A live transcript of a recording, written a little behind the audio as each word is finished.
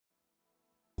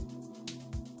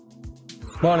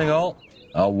Morning all.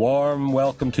 A warm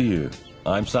welcome to you.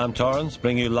 I'm Sam Torrance,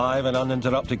 bringing you live and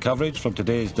uninterrupted coverage from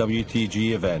today's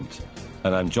WTG event.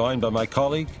 And I'm joined by my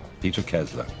colleague, Peter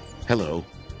Kessler. Hello,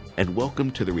 and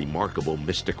welcome to the remarkable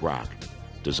Mystic Rock,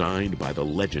 designed by the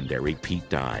legendary Pete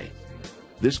Dye.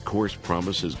 This course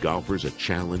promises golfers a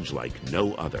challenge like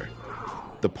no other.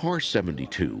 The par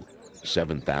 72,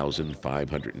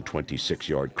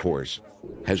 7,526-yard course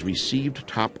has received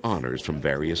top honors from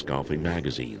various golfing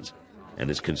magazines and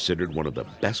is considered one of the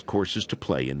best courses to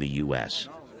play in the U.S.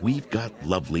 We've got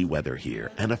lovely weather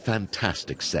here and a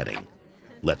fantastic setting.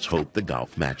 Let's hope the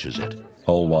golf matches it.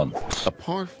 Hole 1. A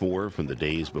par 4 from the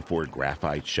days before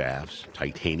graphite shafts,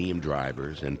 titanium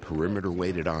drivers, and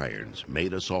perimeter-weighted irons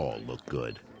made us all look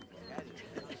good.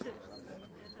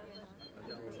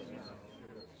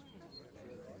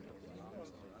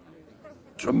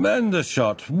 Tremendous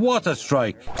shot. What a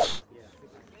strike.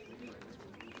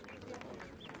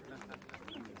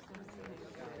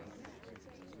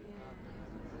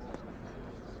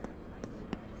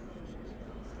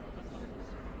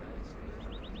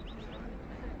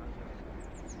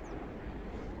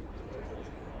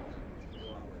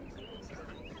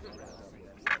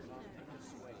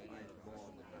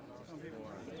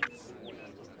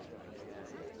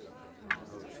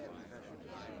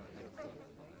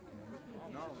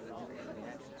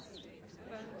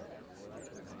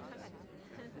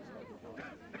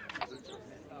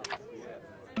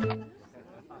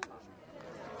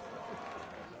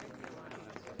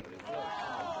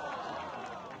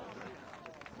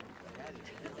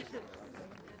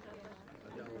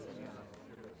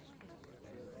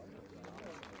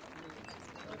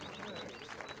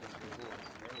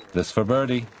 This for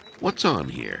birdie. What's on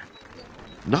here?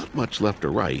 Not much left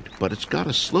or right, but it's got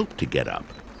a slope to get up.